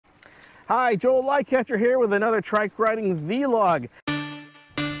Hi, Joel Lightcatcher here with another trike riding vlog.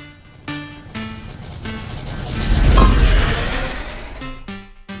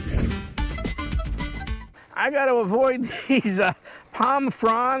 I got to avoid these palm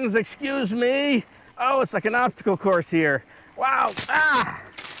fronds, excuse me. Oh, it's like an obstacle course here. Wow,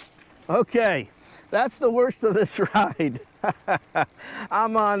 Okay, that's the worst of this ride.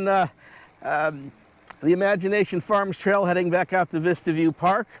 I'm on the Imagination Farms Trail heading back out to Vista View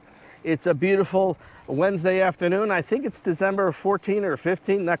Park. It's a beautiful Wednesday afternoon. I think it's December 14 or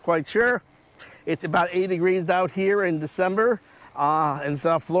 15, not quite sure. It's about 80 degrees out here in December in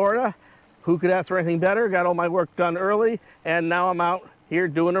South Florida. Who could ask for anything better? Got all my work done early, and now I'm out here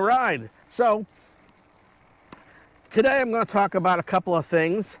doing a ride. So today I'm going to talk about a couple of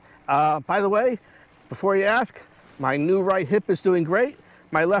things. By the way, before you ask, my new right hip is doing great.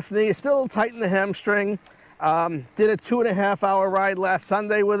 My left knee is still tight in the hamstring. Did a 2.5-hour ride last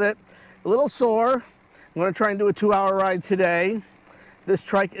Sunday with it. A little sore. I'm going to try and do a 2-hour ride today. This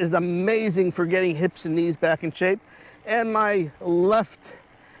trike is amazing for getting hips and knees back in shape. And my left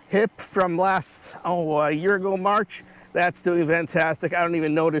hip from last, a year ago March, that's doing fantastic. I don't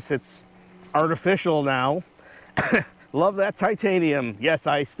even notice it's artificial now. Love that titanium. Yes,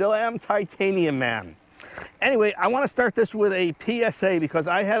 I still am titanium man. Anyway, I want to start this with a PSA because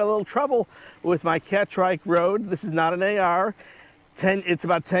I had a little trouble with my Catrike Road. This is not an AR. It's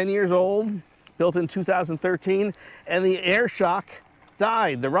about 10 years old, built in 2013, and the Airshox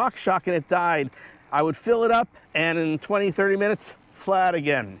died. The rock shock in it died. I would fill it up, and in 20, 30 minutes, flat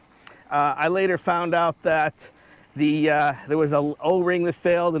again. I later found out that there was an O-ring that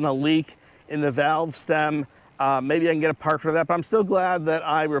failed and a leak in the valve stem. Maybe I can get a part for that, but I'm still glad that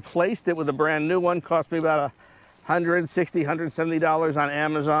I replaced it with a brand new one. Cost me about $160, $170 on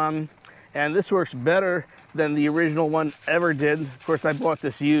Amazon. And this works better than the original one ever did. Of course, I bought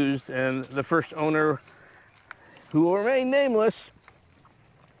this used, and the first owner, who will remain nameless,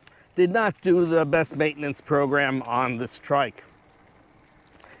 did not do the best maintenance program on this trike.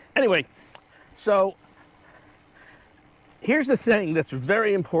 Anyway, so here's the thing that's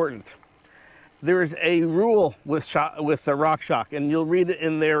very important. There is a rule with the RockShox, and you'll read it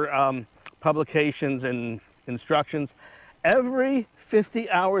in their publications and instructions. Every 50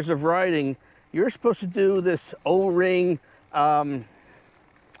 hours of riding, you're supposed to do this O-ring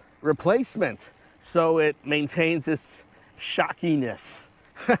replacement so it maintains its shockiness,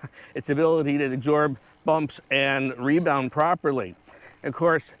 its ability to absorb bumps and rebound properly. Of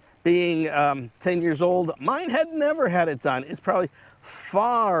course, being 10 years old, mine had never had it done. It's probably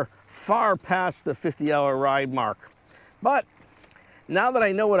far past the 50-hour ride mark. But now that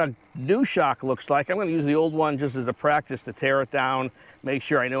I know what a new shock looks like, I'm going to use the old one just as a practice to tear it down, make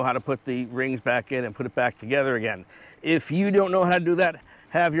sure I know how to put the rings back in and put it back together again. If you don't know how to do that,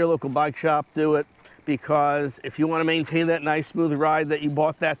 have your local bike shop do it, because if you want to maintain that nice smooth ride that you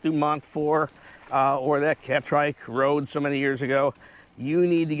bought that Dumont for, or that Catrike Road so many years ago, you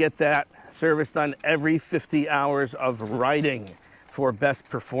need to get that service done every 50 hours of riding for best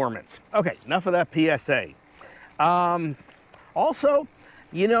performance. Okay, enough of that PSA. Also,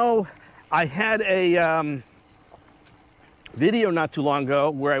 you know, I had a video not too long ago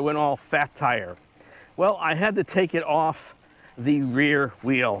where I went all fat tire. Well, I had to take it off the rear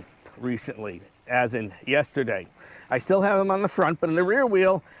wheel recently, as in yesterday. I still have them on the front, but in the rear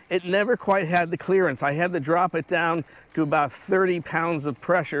wheel, it never quite had the clearance. I had to drop it down to about 30 pounds of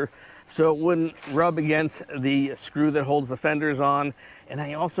pressure so it wouldn't rub against the screw that holds the fenders on. And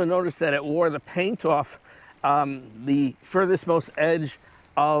I also noticed that it wore the paint off the furthest most edge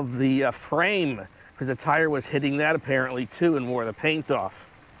of the frame, because the tire was hitting that apparently too and wore the paint off.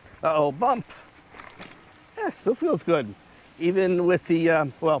 Uh-oh, bump. Yeah, still feels good. Even with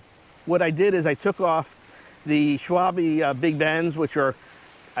the, well, what I did is I took off the Schwabe BigBens, which are,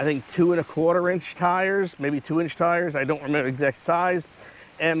 I think, 2¼ inch tires, maybe 2-inch tires. I don't remember the exact size.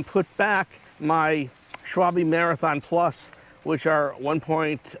 And put back my Schwabe Marathon Plus, which are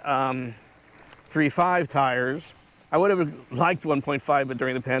 1.35 tires. I would have liked 1.5, but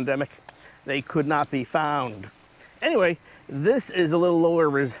during the pandemic, they could not be found. Anyway, this is a little lower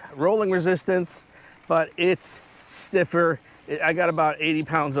rolling resistance, but it's stiffer. I got about 80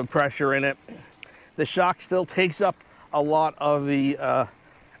 pounds of pressure in it. The shock still takes up a lot of the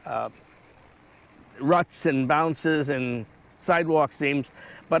ruts and bounces and sidewalk seams,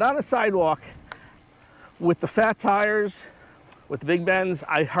 but on a sidewalk with the fat tires, with the BigBens,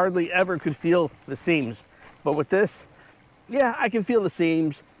 I hardly ever could feel the seams. But with this, yeah, I can feel the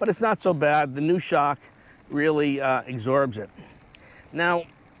seams, but it's not so bad. The new shock really absorbs it. Now,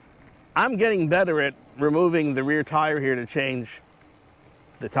 I'm getting better at removing the rear tire here to change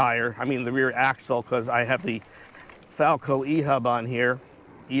the tire, I mean the rear axle, because I have the Falco E-hub on here,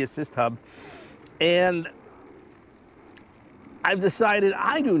 E-assist hub, and I've decided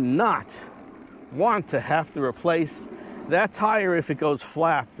I do not want to have to replace that tire if it goes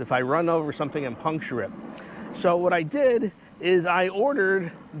flat, if I run over something and puncture it. So what I did is I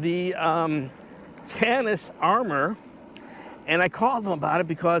ordered the Tannus armor, and I called them about it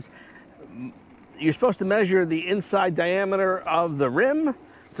because you're supposed to measure the inside diameter of the rim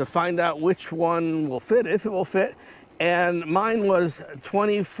to find out which one will fit, if it will fit, and mine was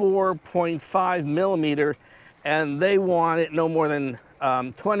 24.5 millimeter, and they want it no more than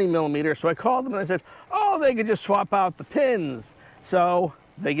 20 millimeters. So I called them and I said, oh, they could just swap out the pins. So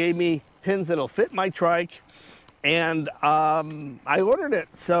they gave me pins that'll fit my trike, and I ordered it.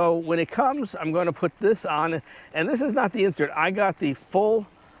 So when it comes, I'm going to put this on, and this is not the insert. I got the full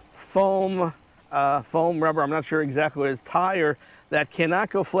foam rubber, I'm not sure exactly what it is, tire that cannot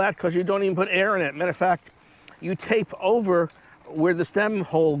go flat because you don't even put air in it. Matter of fact, you tape over where the stem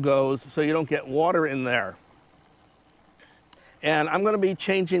hole goes so you don't get water in there. And I'm going to be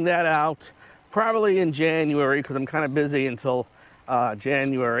changing that out probably in January because I'm kind of busy until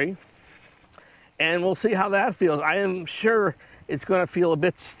January. And we'll see how that feels. I am sure it's going to feel a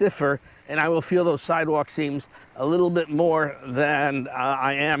bit stiffer, and I will feel those sidewalk seams a little bit more than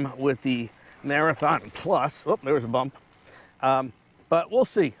I am with the Marathon Plus. Oh, there was a bump. But we'll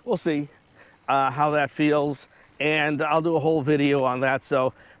see. We'll see how that feels. And I'll do a whole video on that.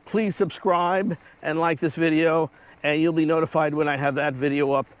 So please subscribe and like this video, and you'll be notified when I have that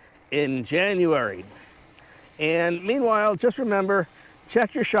video up in January. And meanwhile, just remember,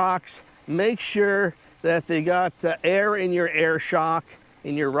 check your shocks. Make sure that they got air in your Airshox,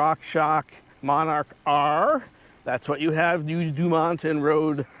 in your RockShox Monarch R. That's what you have, you Dumont and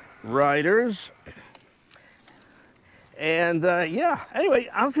road riders. And yeah, anyway,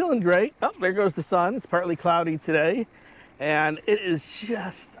 I'm feeling great. Oh, there goes the sun. It's partly cloudy today. And it is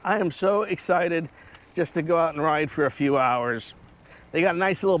just, I am so excited just to go out and ride for a few hours. They got a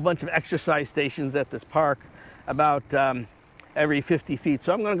nice little bunch of exercise stations at this park, about every 50 feet.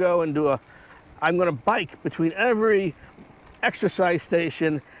 So I'm going to go and I'm going to bike between every exercise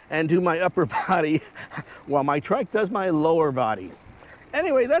station and do my upper body while my trike does my lower body.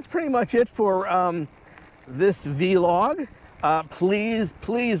 Anyway, that's pretty much it for this vlog.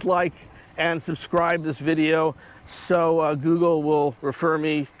 Please like and subscribe this video so Google will refer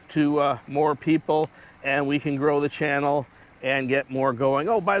me to more people and we can grow the channel and get more going.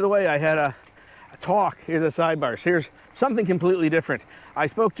 Oh, by the way, I had a talk. Here's a sidebar. Here's something completely different. I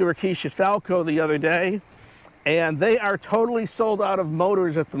spoke to Rakesh at Falco the other day, and they are totally sold out of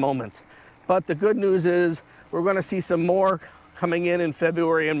motors at the moment. But the good news is we're going to see some more coming in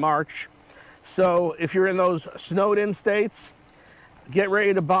February and March. So if you're in those snowed in states, get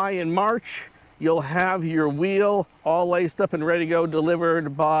ready to buy in March. You'll have your wheel all laced up and ready to go,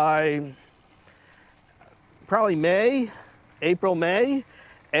 delivered by probably April, May,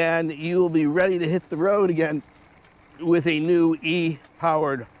 and you'll be ready to hit the road again with a new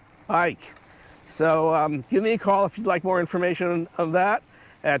e-powered bike. So give me a call if you'd like more information on that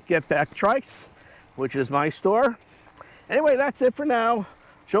at Get Back Trikes, which is my store. Anyway, that's it for now.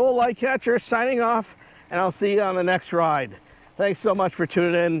 Joel Lightcatcher signing off, and I'll see you on the next ride. Thanks so much for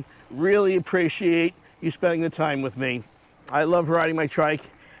tuning in. Really appreciate you spending the time with me. I love riding my trike,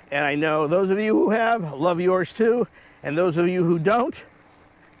 and I know those of you who have love yours too, and those of you who don't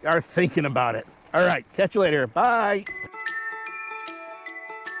are thinking about it. All right, catch you later. Bye.